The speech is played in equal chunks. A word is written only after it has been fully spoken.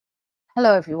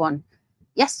Hello everyone.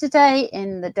 Yesterday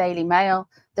in the Daily Mail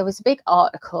there was a big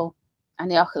article,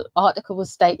 and the article was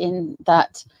stating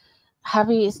that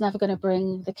Harry is never going to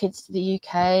bring the kids to the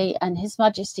UK and His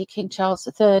Majesty King Charles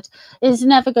III is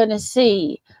never going to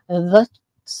see the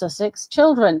Sussex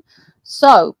children.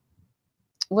 So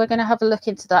we're going to have a look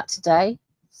into that today,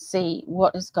 see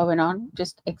what is going on,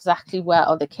 just exactly where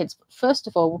are the kids. But first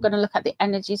of all, we're going to look at the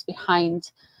energies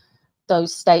behind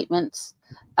those statements,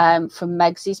 from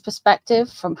Megsy's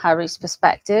perspective, from Harry's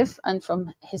perspective, and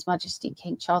from His Majesty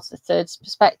King Charles III's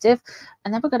perspective.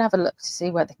 And then we're going to have a look to see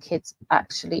where the kids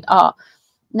actually are.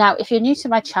 Now, if you're new to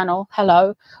my channel,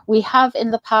 hello. We have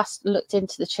in the past looked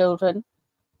into the children.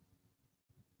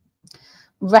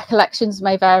 Recollections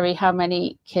may vary how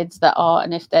many kids there are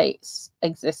and if they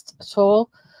exist at all.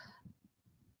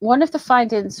 One of the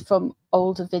findings from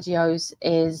older videos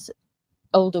is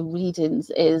older readings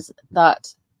is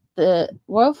that the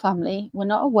royal family were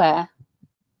not aware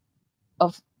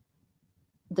of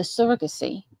the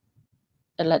surrogacy,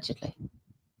 allegedly,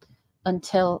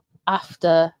 until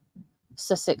after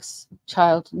Sussex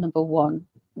child number 1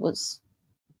 was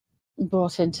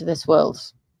brought into this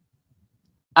world.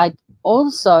 I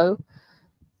also,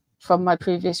 from my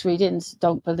previous readings,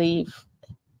 don't believe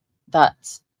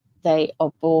that they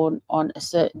are born on a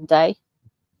certain day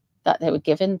that they were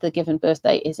given. The given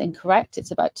birthday is incorrect.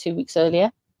 It's about 2 weeks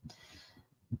earlier.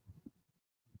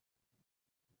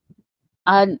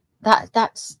 And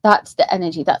that's the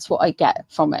energy. That's what I get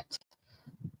from it.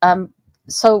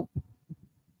 So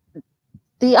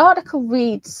the article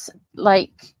reads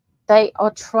like they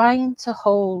are trying to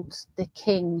hold the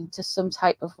king to some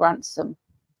type of ransom.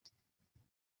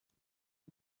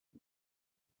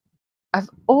 I've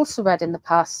also read in the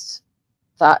past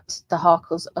that the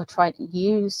Harkles are trying to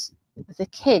use the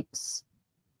kids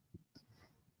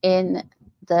in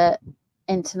the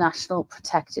International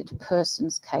Protected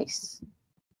Persons case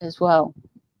as well.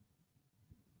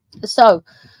 So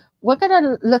we're going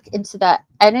to look into that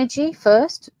energy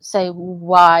first, say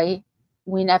why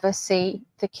we never see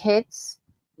the kids,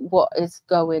 what is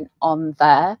going on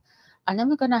there, and then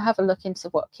we're going to have a look into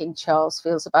what King Charles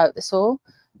feels about this all,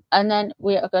 and then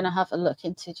we are going to have a look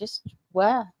into just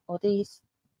where are these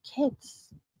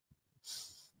kids.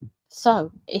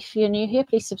 So if you're new here,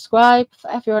 please subscribe.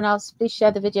 For everyone else, please share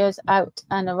the videos out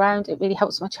and around. It really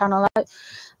helps my channel out.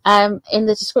 In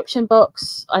the description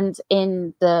box and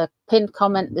in the pinned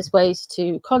comment, there's ways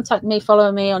to contact me,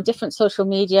 follow me on different social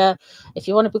media. If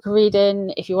you want to book a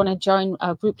reading, if you want to join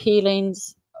our group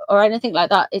healings or anything like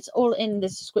that, it's all in the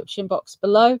description box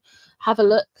below. Have a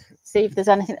look, see if there's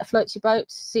anything that floats your boat,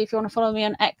 see if you want to follow me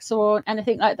on X or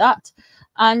anything like that.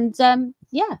 And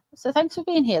yeah, so thanks for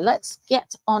being here. Let's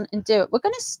get on and do it. We're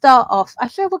going to start off, I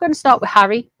feel we're going to start with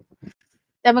Harry,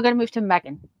 then we're going to move to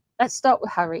Meghan. Let's start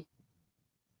with Harry.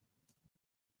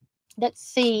 Let's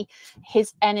see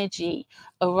his energy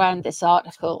around this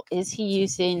article. Is he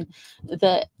using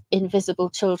the invisible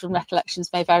children,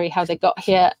 recollections may vary how they got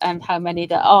here and how many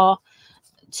there are,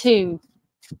 to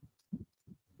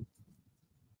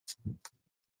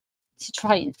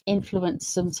try and influence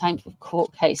some type of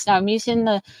court case? Now, I'm using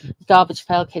the Garbage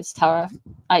Pail Kids Tarot.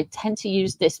 I tend to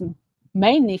use this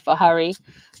mainly for Harry,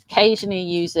 occasionally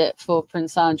use it for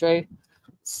Prince Andrew.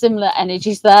 Similar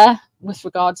energies there with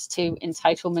regards to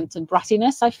entitlement and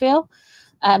brattiness, I feel.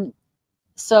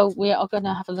 So we are going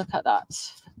to have a look at that.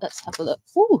 Let's have a look.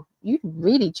 Ooh, you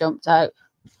really jumped out.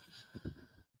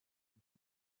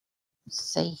 Let's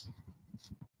see.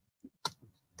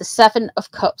 The 7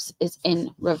 of Cups is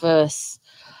in reverse.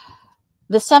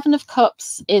 The 7 of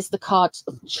Cups is the card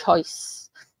of choice.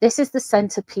 This is the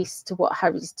centerpiece to what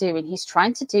Harry's doing. He's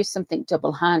trying to do something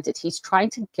double-handed. He's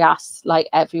trying to gaslight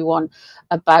everyone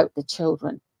about the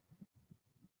children.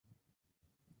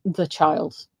 The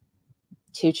child.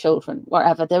 2 children,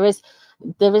 whatever. There is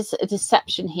a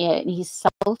deception here, and he's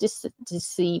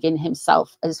self-deceiving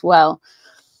himself as well.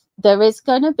 There is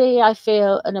going to be, I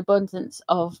feel, an abundance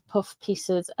of puff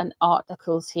pieces and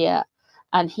articles here,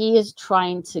 and he is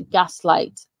trying to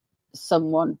gaslight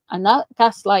someone, and that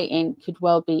gaslighting could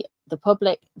well be the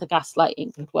public. The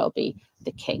gaslighting could well be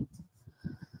the king.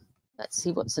 Let's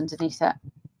see what's underneath it.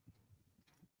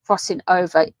 Crossing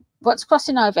over. What's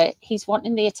crossing over? He's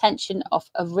wanting the attention of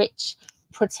a rich,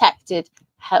 protected,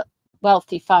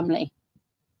 wealthy family.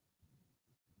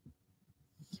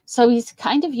 So he's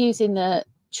kind of using the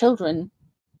children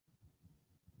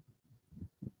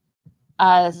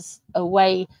as a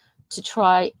way to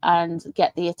try and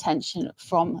get the attention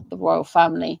from the royal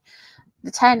family.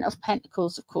 The 10 of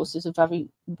Pentacles, of course, is a very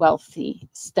wealthy,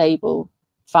 stable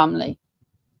family.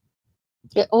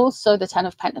 It also, the Ten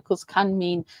of Pentacles can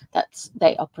mean that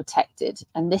they are protected.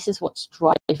 And this is what's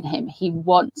driving him. He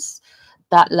wants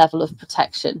that level of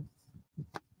protection.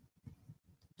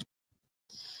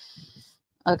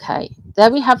 Okay,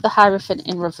 there we have the Hierophant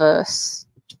in reverse.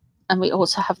 And we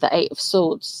also have the Eight of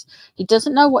Swords. He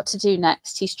doesn't know what to do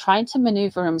next. He's trying to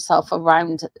maneuver himself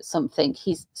around something.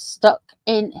 He's stuck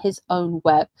in his own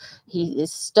web. He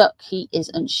is stuck. He is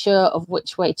unsure of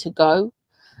which way to go.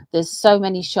 There's so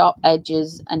many sharp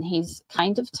edges, and he's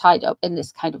kind of tied up in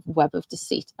this kind of web of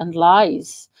deceit and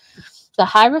lies. The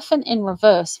Hierophant in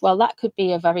reverse, well, that could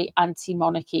be a very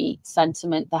anti-monarchy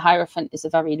sentiment. The Hierophant is a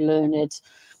very learned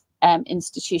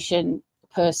institution,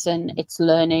 person, it's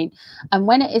learning. And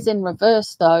when it is in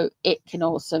reverse, though, it can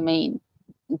also mean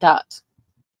that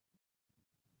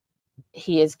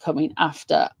he is coming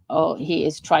after, or he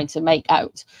is trying to make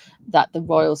out that the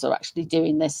royals are actually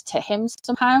doing this to him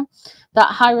somehow. That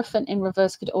Hierophant in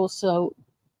reverse could also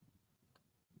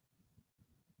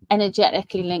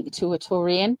energetically link to a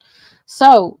Taurian.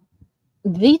 So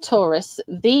the Taurus,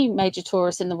 the major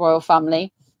Taurus in the royal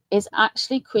family, is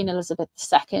actually Queen Elizabeth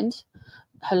II,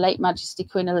 Her late Majesty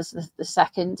Queen Elizabeth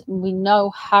II. We know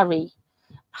Harry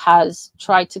has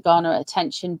tried to garner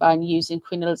attention by using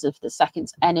Queen Elizabeth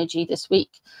II's energy this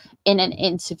week in an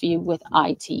interview with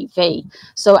ITV.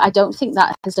 So I don't think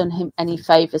that has done him any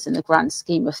favours in the grand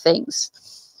scheme of things.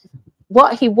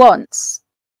 What he wants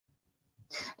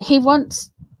he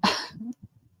wants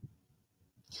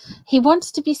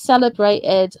to be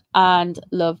celebrated and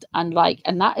loved and liked,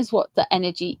 and that is what the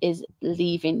energy is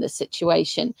leaving the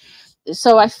situation.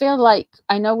 So I feel like,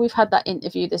 I know we've had that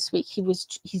interview this week.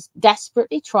 He's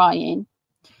desperately trying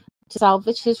to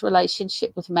salvage his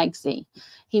relationship with Megxie.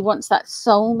 He wants that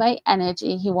soulmate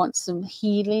energy. He wants some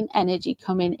healing energy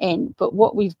coming in. But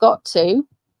what we've got to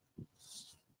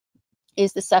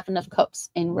is the Seven of Cups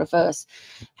in reverse.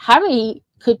 Harry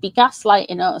could be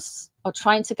gaslighting us, or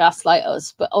trying to gaslight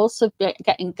us, but also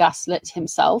getting gaslit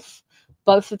himself.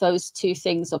 Both of those two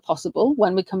things are possible.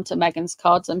 When we come to Meghan's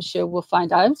cards, I'm sure we'll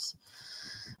find out.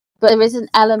 But there is an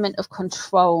element of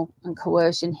control and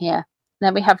coercion here.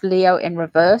 Then we have Leo in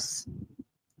reverse,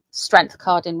 Strength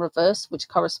card in reverse, which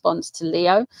corresponds to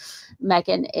Leo.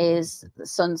 Meghan is the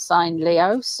sun sign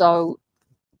Leo, so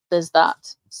there's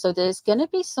that. So there's going to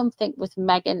be something with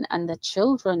Meghan and the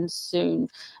children soon,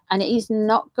 and he's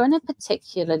not going to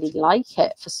particularly like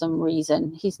it for some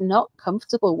reason. He's not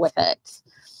comfortable with it.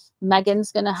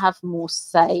 Meghan's going to have more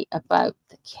say about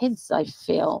the kids, I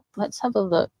feel. Let's have a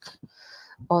look.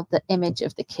 Or the image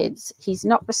of the kids. He's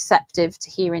not receptive to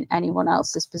hearing anyone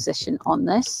else's position on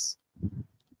this.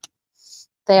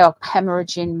 They are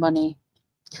hemorrhaging money.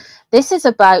 This is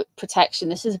about protection.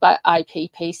 This is about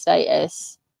IPP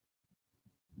status.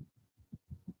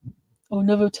 I'll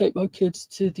never take my kids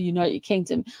to the United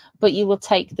Kingdom, but you will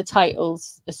take the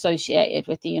titles associated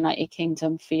with the United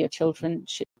Kingdom for your children.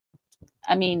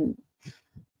 I mean,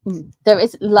 there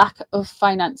is lack of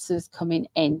finances coming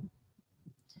in.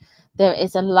 There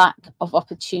is a lack of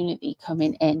opportunity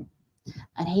coming in,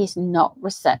 and he's not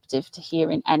receptive to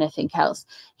hearing anything else.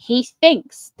 He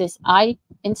thinks this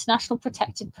international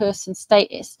protected person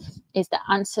status is the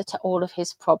answer to all of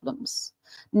his problems.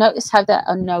 Notice how there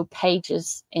are no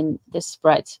pages in this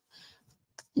spread.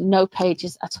 No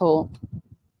pages at all.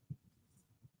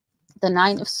 The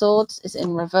Nine of Swords is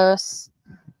in reverse,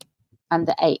 and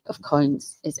the Eight of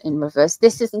Coins is in reverse.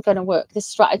 This isn't going to work. This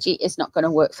strategy is not going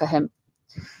to work for him.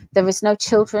 There is no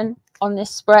children on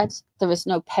this spread. There is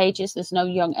no pages. There's no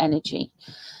young energy.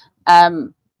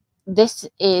 This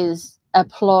is a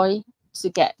ploy to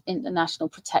get international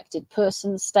protected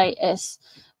person status,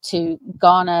 to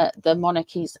garner the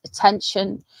monarchy's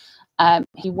attention.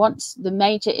 He wants, the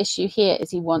major issue here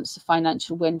is he wants a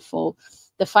financial windfall.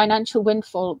 The financial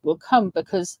windfall will come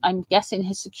because I'm guessing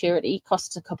his security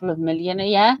costs a couple of million a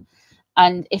year.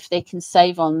 And if they can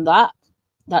save on that,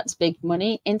 that's big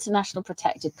money. International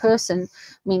protected person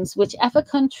means whichever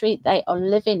country they are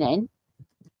living in,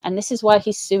 and this is why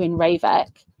he's suing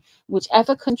Ravek,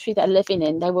 whichever country they're living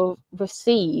in, they will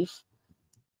receive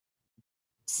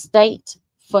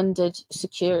state-funded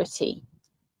security.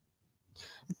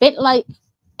 A bit like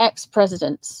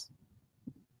ex-presidents.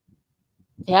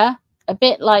 Yeah? A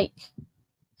bit like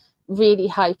really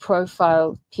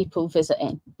high-profile people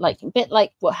visiting, like a bit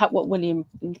like what William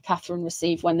and Catherine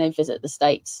receive when they visit the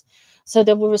States. So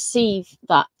they will receive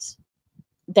that.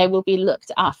 They will be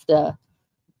looked after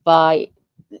by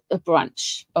a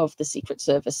branch of the Secret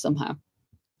Service somehow,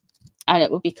 and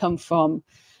it will come from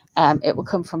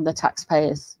the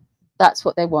taxpayers. That's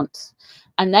what they want.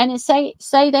 And then say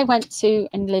they went to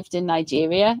and lived in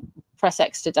Nigeria press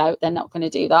X to doubt, they're not going to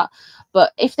do that.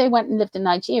 But if they went and lived in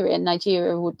Nigeria,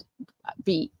 Nigeria would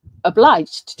be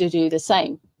obliged to do the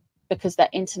same, because they're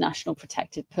international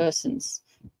protected persons.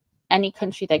 Any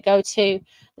country they go to,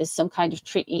 there's some kind of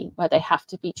treaty where they have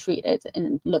to be treated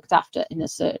and looked after in a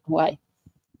certain way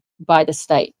by the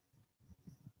state.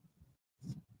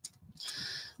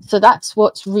 So that's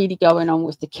what's really going on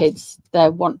with the kids.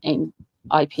 They're wanting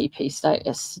IPP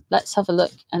status. Let's have a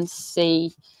look and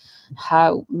see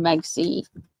how Megsy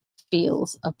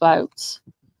feels about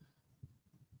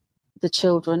the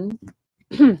children.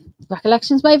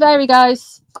 Recollections may vary,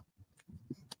 guys.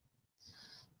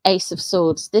 Ace of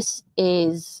Swords. This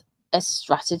is a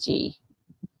strategy,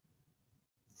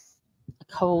 a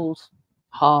cold,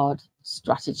 hard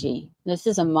strategy. This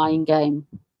is a mind game.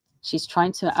 She's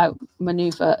trying to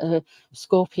outmaneuver a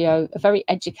Scorpio, a very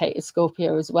educated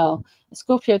Scorpio as well. A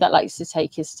Scorpio that likes to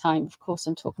take his time. Of course,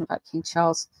 I'm talking about King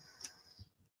Charles.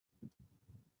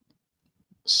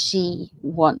 She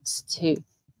wants to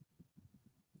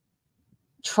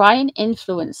try and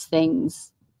influence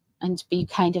things and be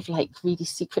kind of like really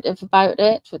secretive about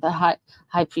it with a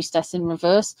high priestess in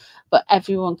reverse. But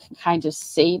everyone can kind of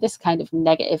see this kind of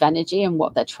negative energy and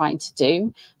what they're trying to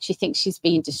do. She thinks she's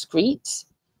being discreet,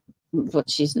 but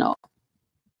she's not.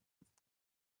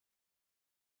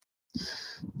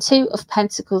 Two of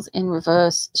Pentacles in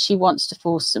reverse. She wants to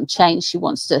force some change. She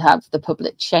wants to have the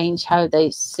public change how they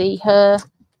see her.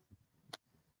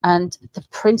 And the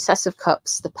Princess of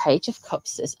Cups, the Page of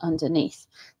Cups is underneath.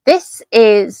 This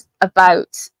is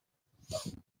about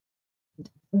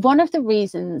one of the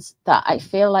reasons that I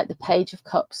feel like the Page of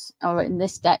Cups, or in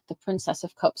this deck, the Princess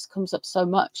of Cups comes up so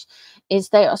much, is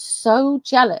they are so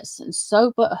jealous and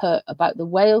so butthurt about the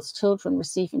Wales children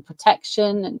receiving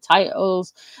protection and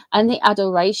titles and the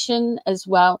adoration as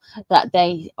well, that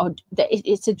they are,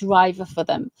 it's a driver for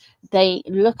them. They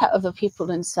look at other people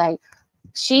and say,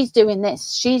 she's doing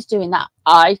this, she's doing that,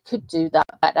 I could do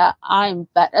that better, I'm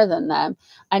better than them.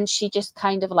 And she just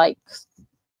kind of like,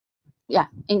 yeah,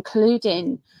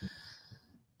 including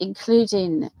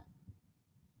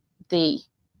the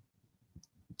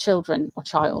children or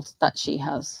child that she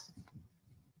has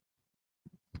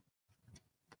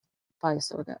by a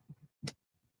surrogate.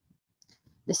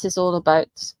 This is all about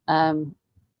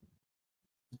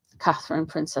Catherine,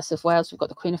 Princess of Wales. We've got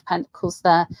the Queen of Pentacles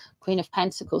there. Queen of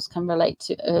Pentacles can relate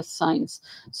to earth signs.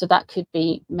 So that could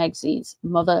be Megsy's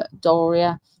mother,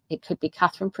 Doria. It could be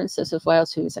Catherine, Princess of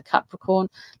Wales, who is a Capricorn.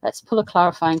 Let's pull a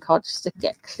clarifying card just to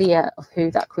get clear of who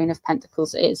that Queen of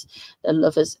Pentacles is. The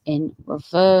Lovers in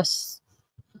reverse.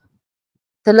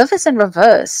 The Lovers in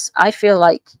reverse, I feel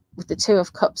like with the Two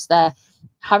of Cups there,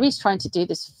 Harry's trying to do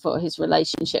this for his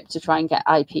relationship to try and get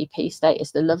IPP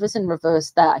status. The Lovers in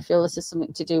reverse there, I feel this is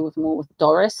something to do with more with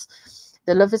Doris.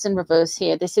 The Lovers in reverse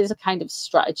here, this is a kind of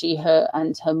strategy her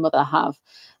and her mother have.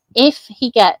 If he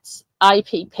gets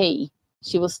IPP,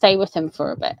 she will stay with him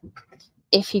for a bit.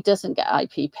 If he doesn't get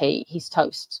IPP, he's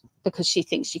toast, because she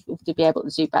thinks she will be able to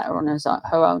do better on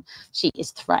her own. She is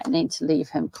threatening to leave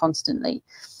him constantly.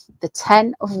 The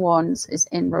 10 of Wands is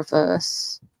in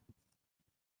reverse.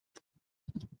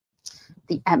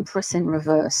 The Empress in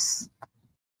reverse.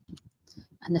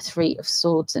 And the 3 of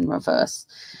Swords in reverse.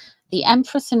 The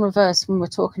Empress in reverse, when we're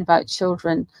talking about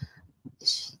children,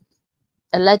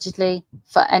 allegedly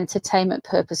for entertainment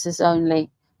purposes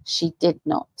only, she did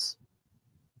not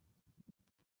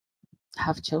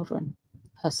have children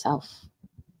herself.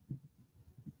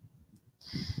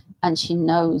 And she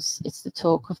knows it's the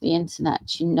talk of the internet.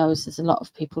 She knows there's a lot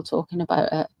of people talking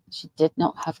about it. She did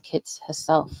not have kids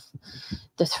herself.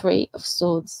 The 3 of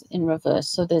Swords in reverse.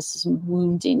 So there's some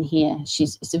wounding here.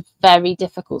 It's a very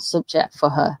difficult subject for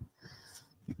her,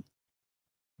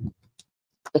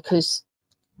 because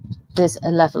there's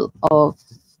a level of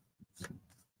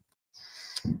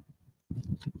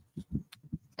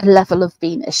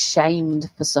being ashamed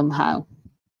for somehow.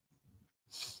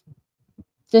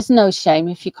 There's no shame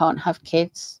if you can't have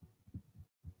kids.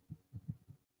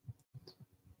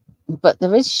 But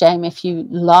there is shame if you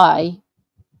lie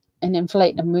and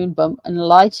inflate a moon bump and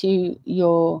lie to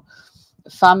your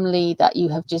family that you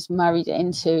have just married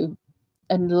into,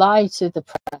 and lie to the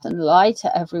press and lie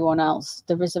to everyone else.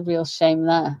 There is a real shame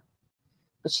there.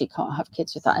 But she can't have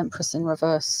kids with that Empress in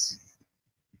reverse.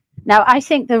 Now, I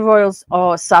think the royals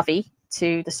are savvy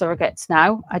to the surrogates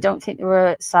now. I don't think they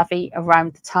were savvy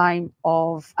around the time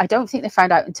of... I don't think they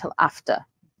found out until after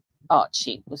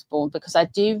Archie was born, because I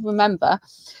do remember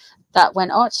that when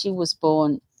Archie was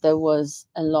born, there was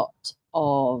a lot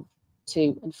of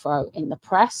to and fro in the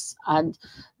press, and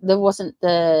there wasn't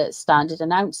the standard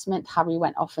announcement. Harry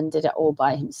went off and did it all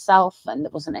by himself, and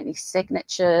there wasn't any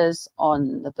signatures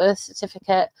on the birth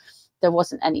certificate. There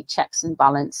wasn't any checks and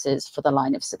balances for the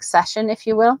line of succession, if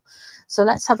you will. So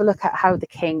let's have a look at how the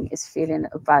king is feeling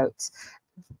about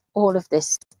all of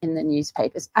this in the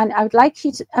newspapers. And I'd like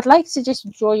to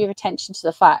just draw your attention to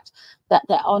the fact that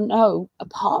there are no,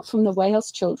 apart from the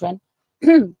Wales children,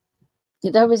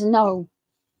 there is no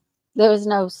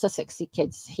Sussexy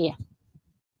kids here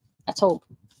at all.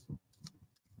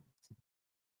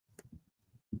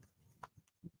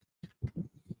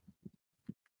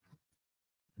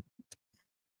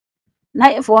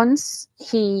 Knight of Wands,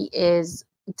 he is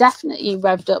definitely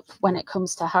revved up when it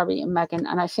comes to Harry and Meghan,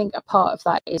 and I think a part of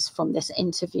that is from this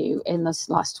interview in this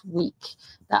last week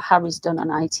that Harry's done on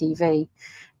ITV.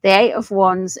 The Eight of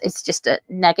Wands is just a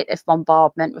negative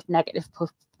bombardment with negative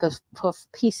puff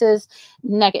pieces,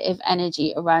 negative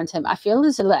energy around him. I feel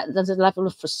there's a level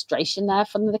of frustration there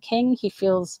from the king. He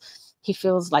feels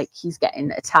like he's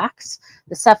getting attacked.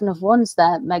 The Seven of Wands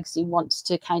there, Megsy wants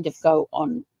to kind of go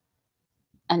on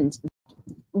and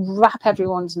wrap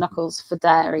everyone's knuckles for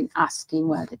daring asking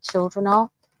where the children are.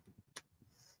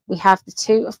 We have the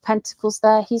Two of Pentacles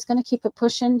there. He's going to keep it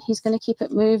pushing. He's going to keep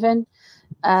it moving.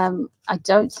 I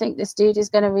don't think this dude is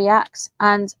going to react.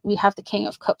 And we have the King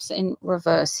of Cups in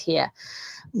reverse here.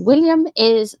 William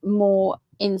is more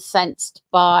incensed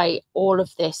by all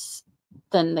of this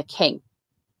than the king.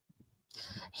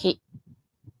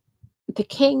 The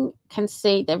king can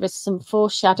see there is some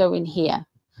foreshadowing here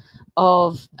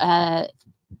of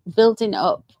building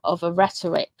up of a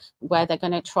rhetoric where they're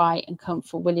going to try and come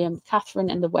for William, Catherine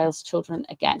and the Wales children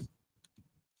again.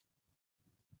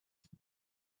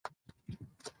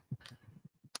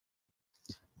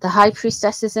 The High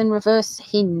Priestess is in reverse.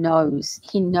 He knows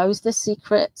the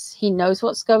secrets. He knows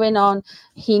what's going on.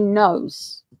 He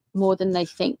knows more than they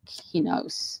think he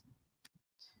knows.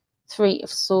 Three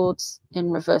of Swords in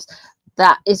reverse.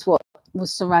 That is what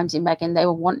was surrounding Meghan. They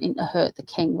were wanting to hurt the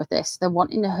king with this. They're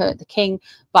wanting to hurt the king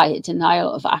by a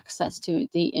denial of access to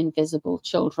the invisible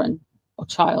children or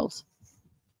child.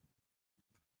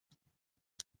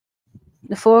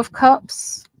 The Four of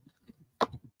Cups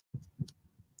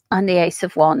and the Ace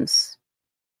of Wands.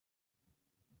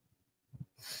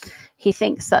 He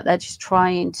thinks that they're just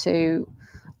trying to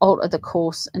alter the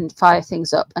course and fire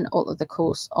things up and alter the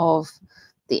course of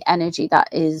the energy that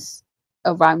is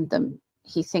around them.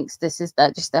 He thinks this is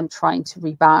just them trying to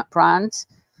rebrand.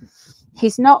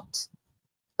 He's not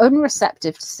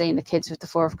unreceptive to seeing the kids with the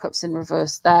Four of Cups in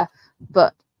reverse there,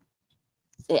 but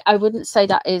I wouldn't say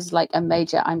that is like a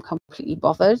major I'm completely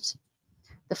bothered.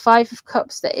 The Five of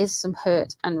Cups, there is some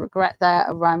hurt and regret there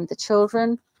around the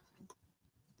children,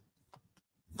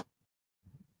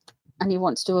 and he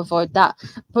wants to avoid that.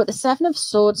 But the Seven of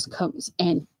Swords comes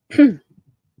in and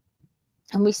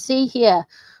we see here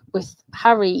with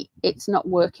Harry, it's not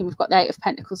working. We've got the Eight of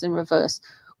Pentacles in reverse.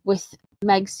 With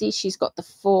Megsy, she's got the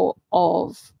Four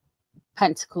of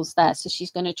Pentacles there. So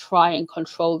she's going to try and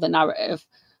control the narrative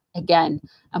again.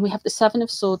 And we have the Seven of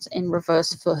Swords in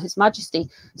reverse for His Majesty.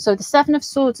 So the Seven of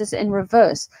Swords is in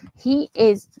reverse.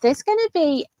 There's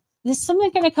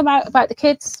something going to come out about the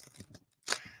kids.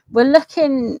 We're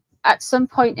looking at some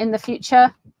point in the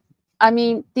future. I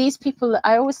mean, these people,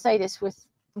 I always say this with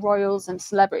royals and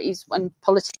celebrities and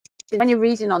politicians, when you're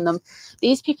reading on them,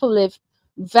 these people live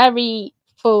very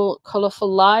full,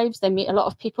 colourful lives. They meet a lot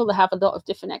of people. They have a lot of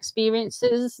different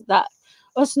experiences that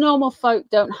us normal folk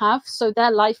don't have. So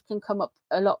their life can come up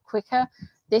a lot quicker.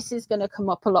 This is going to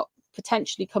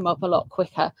potentially come up a lot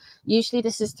quicker. Usually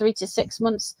this is 3 to 6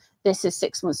 months. This is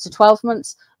 6 months to 12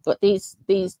 months. But these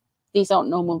aren't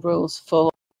normal rules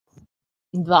for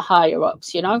the higher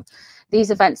ups, you know. These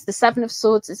events, the Seven of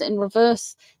Swords is in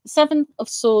reverse. The Seven of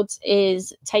Swords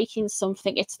is taking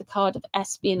something. It's the card of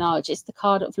espionage. It's the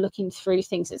card of looking through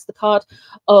things. It's the card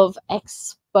of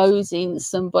exposing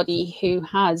somebody who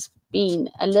has been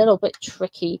a little bit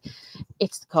tricky.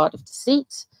 It's the card of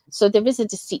deceit. So there is a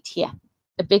deceit here,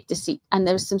 a big deceit, and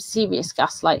there's some serious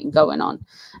gaslighting going on.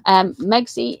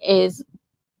 Megsy is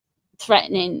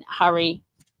threatening Harry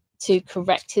to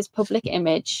correct his public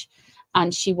image,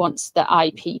 and she wants the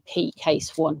IPP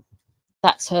case won.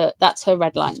 That's her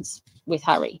red lines with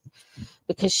Harry,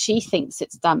 because she thinks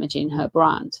it's damaging her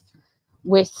brand.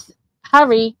 With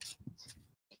Harry,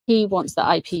 he wants the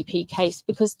IPP case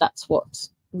because that's what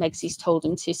Megsy's told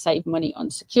him to save money on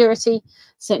security.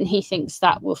 So he thinks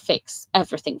that will fix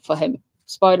everything for him.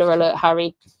 Spoiler alert,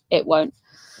 Harry, it won't.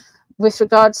 With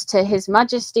regards to His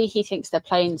Majesty, he thinks they're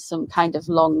playing some kind of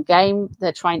long game.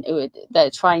 They're trying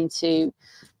to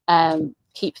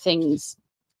keep things,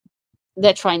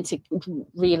 they're trying to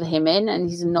reel him in, and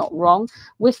he's not wrong.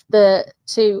 With the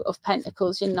Two of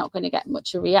Pentacles, you're not going to get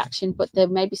much a reaction, but there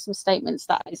may be some statements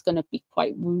that is going to be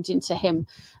quite wounding to him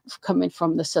coming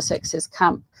from the Sussex's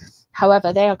camp.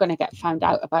 However, they are going to get found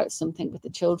out about something with the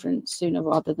children sooner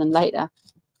rather than later.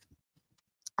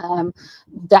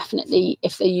 Definitely,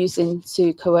 if they're using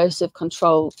to coercive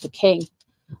control the king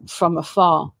from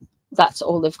afar, that's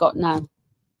all they've got now.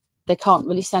 They can't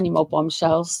release any more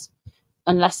bombshells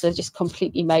unless they're just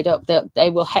completely made up. They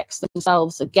will hex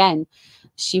themselves again.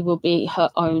 She will be her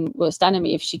own worst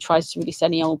enemy if she tries to release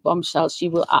any old bombshells. She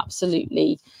will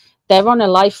absolutely. They're on a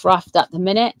life raft at the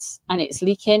minute, and it's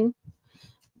leaking.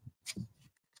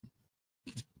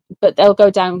 But they'll go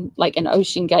down like an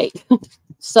ocean gate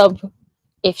sub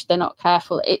if they're not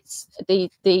careful. It's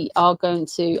they are going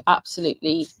to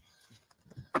absolutely.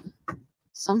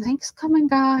 Something's coming,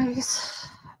 guys.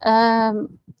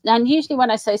 And usually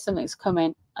when I say something's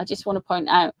coming, I just want to point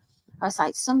out, I was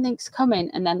like, something's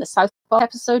coming, and then the South Park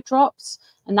episode drops,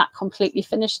 and that completely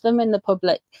finished them in the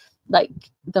public, like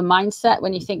the mindset.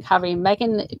 When you think Harry and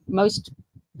Meghan, most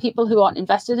people who aren't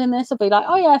invested in this will be like,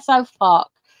 oh yeah, South Park.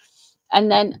 And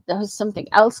then there was something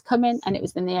else coming, and it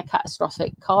was the near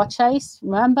catastrophic car chase,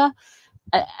 remember?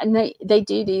 And they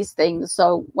do these things.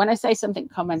 So when I say something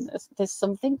coming, there's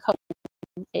something coming.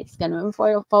 It's going to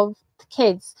involve the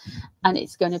kids, and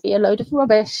it's going to be a load of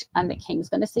rubbish, and the king's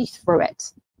going to see through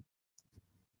it.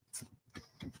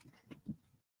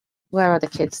 Where are the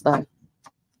kids, though?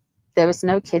 There is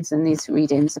no kids in these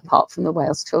readings apart from the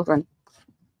Wales children.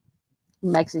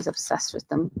 Megs is obsessed with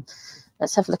them.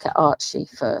 Let's have a look at Archie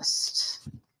first.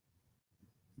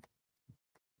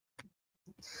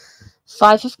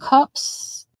 Five of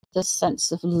Cups, the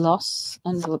sense of loss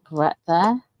and regret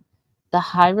there. The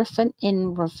Hierophant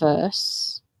in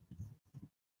reverse.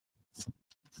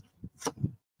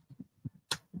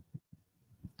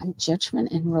 And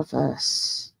Judgment in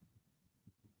reverse.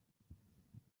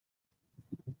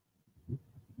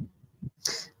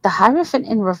 The Hierophant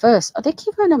in reverse, are they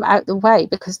keeping him out the way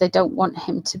because they don't want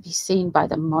him to be seen by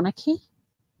the monarchy?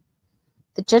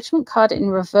 The Judgment card in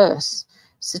reverse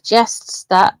suggests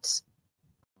that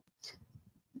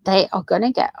they are going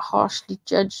to get harshly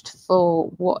judged for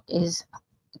what is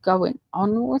going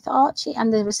on with Archie,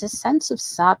 and there is a sense of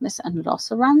sadness and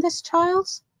loss around this child.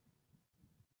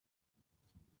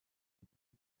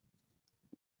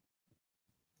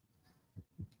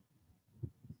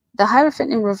 The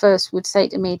Hierophant in reverse would say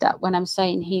to me that when I'm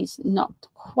saying he's not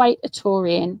quite a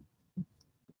Taurian,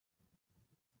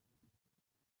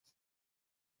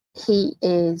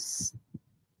 he's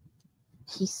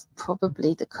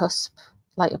probably the cusp,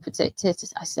 like I predicted.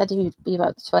 I said he would be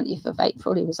about the 20th of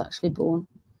April. He was actually born.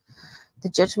 The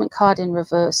Judgment card in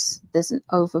reverse, there's an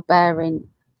overbearing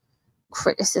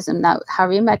criticism. Now,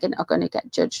 Harry and Meghan are going to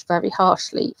get judged very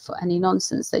harshly for any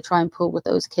nonsense they try and pull with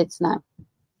those kids now.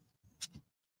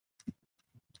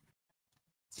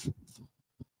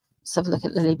 Let's have a look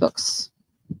at Lily Books.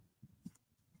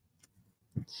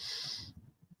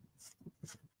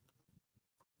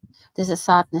 There's a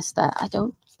sadness there. I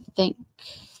don't think.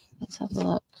 Let's have a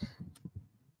look.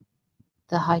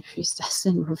 The High Priestess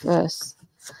in reverse.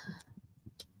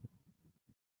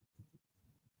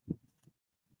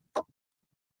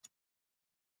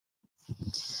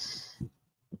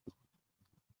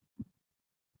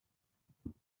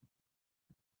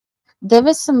 There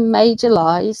is some major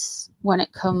lies when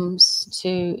it comes to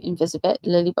Invisibit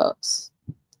Lily Books.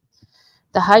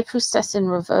 The High Priestess in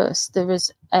reverse, there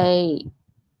is a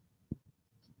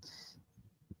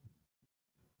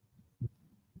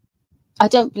I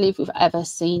don't believe we've ever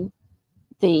seen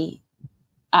the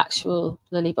actual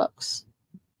Lily Books.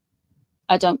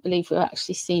 I don't believe we've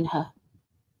actually seen her.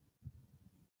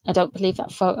 I don't believe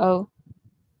that photo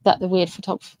that the weird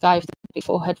photographer guy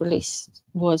before had released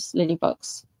was Lily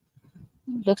Books.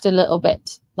 Looked a little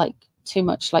bit like too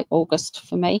much like August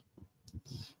for me.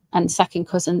 And second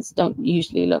cousins don't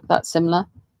usually look that similar.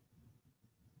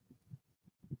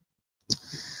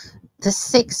 The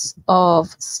Six of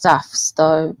Staffs,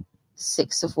 though,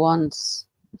 Six of Wands,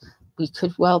 we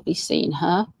could well be seeing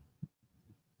her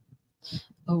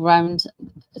around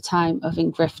the time of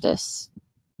Ingrifftus.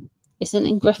 Isn't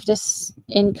Ingrifftus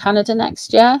in Canada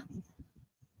next year?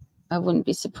 I wouldn't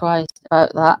be surprised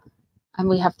about that. And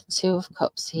we have the Two of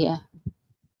Cups here.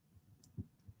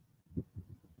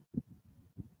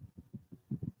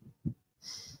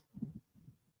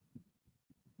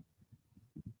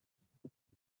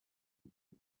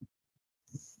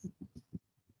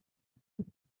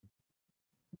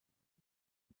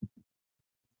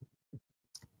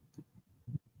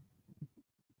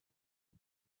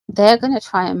 they're going to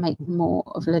try and make more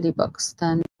of Lilybooks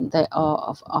than they are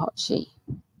of Archie.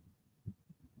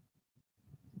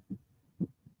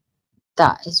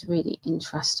 That is really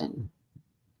interesting,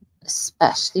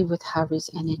 especially with Harry's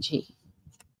energy.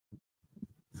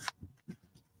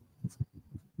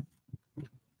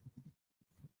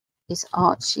 Is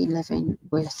Archie living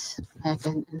with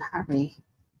Meghan and Harry?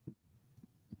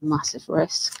 Massive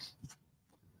risk.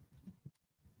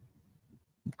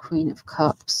 Queen of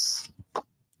Cups.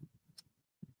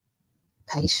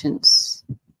 Patience.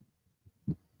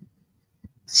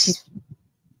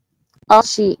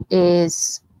 Archie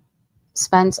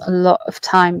spends a lot of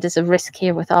time. There's a risk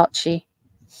here with Archie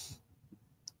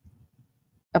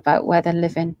about where they're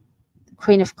living.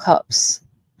 Queen of Cups.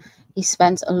 He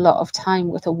spends a lot of time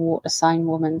with a water sign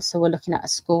woman. So we're looking at a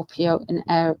Scorpio and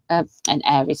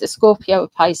Aries, a Scorpio, a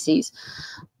Pisces,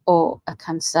 or a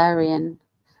Cancerian.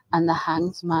 And the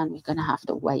Hanged Man, we're going to have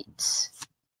to wait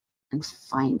and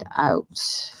find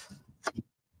out.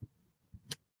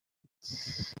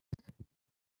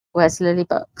 Where's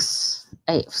Lilybooks?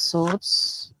 8 of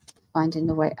Swords, finding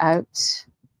the way out.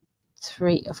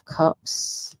 3 of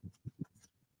Cups.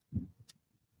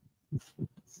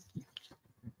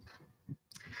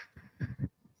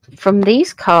 From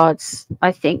these cards,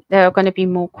 I think there are going to be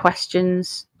more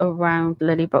questions around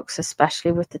Lilybooks,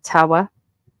 especially with the Tower.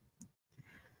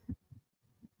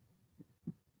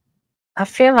 I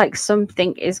feel like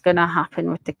something is going to happen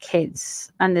with the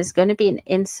kids, and there's going to be an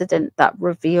incident that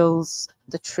reveals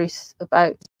the truth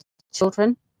about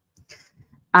children,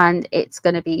 and it's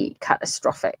going to be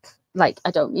catastrophic. Like, I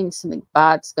don't mean something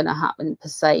bad's going to happen per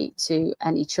se to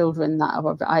any children that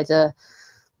are either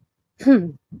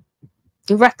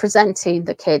representing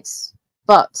the kids,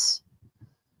 but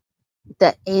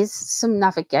there is some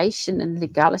navigation and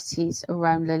legalities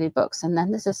around Lilybooks, and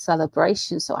then there's a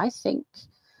celebration. So I think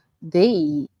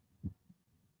the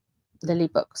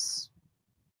Lilybooks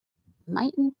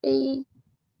mightn't be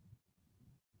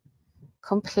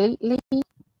completely,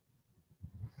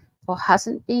 or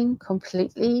hasn't been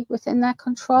completely within their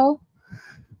control.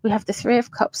 We have the 3 of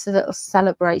Cups, a little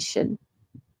celebration,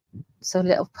 so a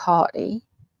little party,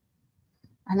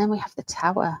 and then we have the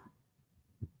Tower.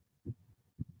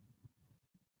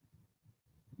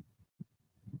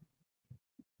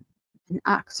 An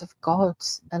act of God,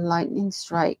 a lightning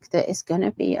strike. There is going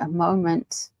to be a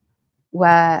moment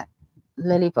where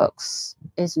Lilybooks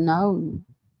is known,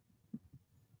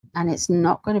 and it's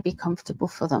not going to be comfortable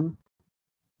for them.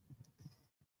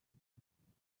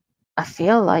 I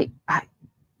feel like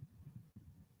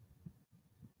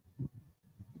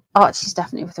Archie's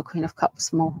definitely with the Queen of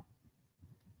Cups more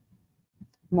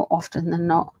often than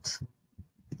not.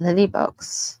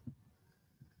 Lilybooks,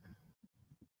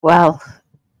 well,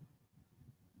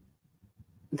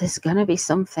 there's going to be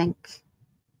something.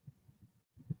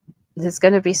 There's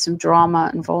going to be some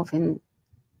drama involving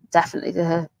definitely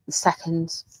the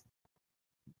second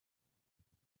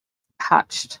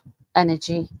hatched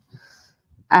energy.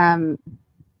 So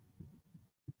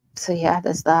yeah,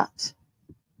 there's that.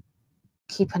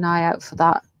 Keep an eye out for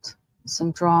that.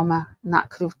 Some drama, and that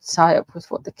could tie up with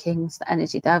what the King's, the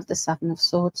energy there of the 7 of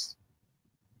Swords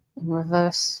in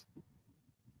reverse.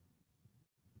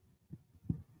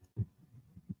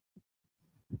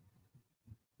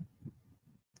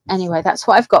 Anyway, that's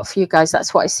what I've got for you guys.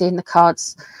 That's what I see in the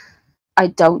cards. I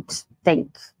don't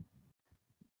think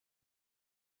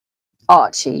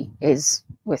Archie is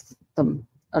with them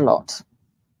a lot.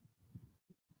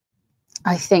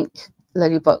 I think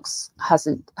Lilybooks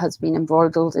has been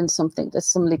embroiled in something. There's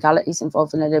some legalities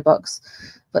involved in Lilybooks,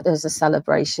 but there's a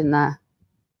celebration there.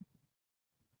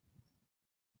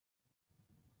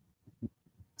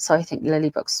 So I think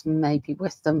Lilybooks may be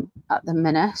with them at the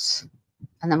minute.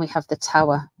 And then we have the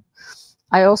Tower.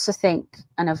 I also think,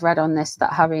 and I've read on this,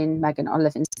 that Harry and Meghan are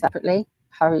living separately.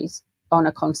 Harry's on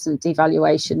a constant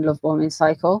devaluation, love bombing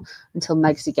cycle until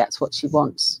Megsy gets what she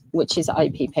wants, which is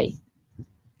IPP.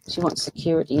 She wants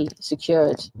security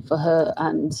secured for her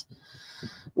and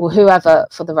whoever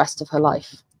for the rest of her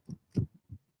life.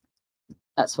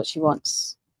 That's what she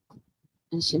wants.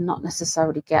 And she'll not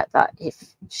necessarily get that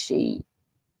if she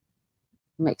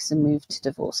makes a move to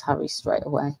divorce Harry straight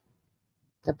away.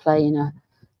 They're playing a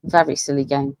very silly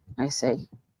game, I see.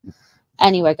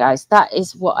 Anyway, guys, that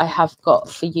is what I have got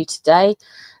for you today.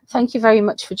 Thank you very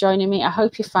much for joining me. I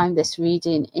hope you found this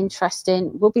reading interesting.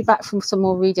 We'll be back from some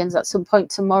more readings at some point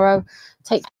tomorrow.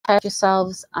 Take care of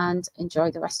yourselves and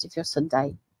enjoy the rest of your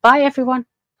Sunday. Bye, everyone.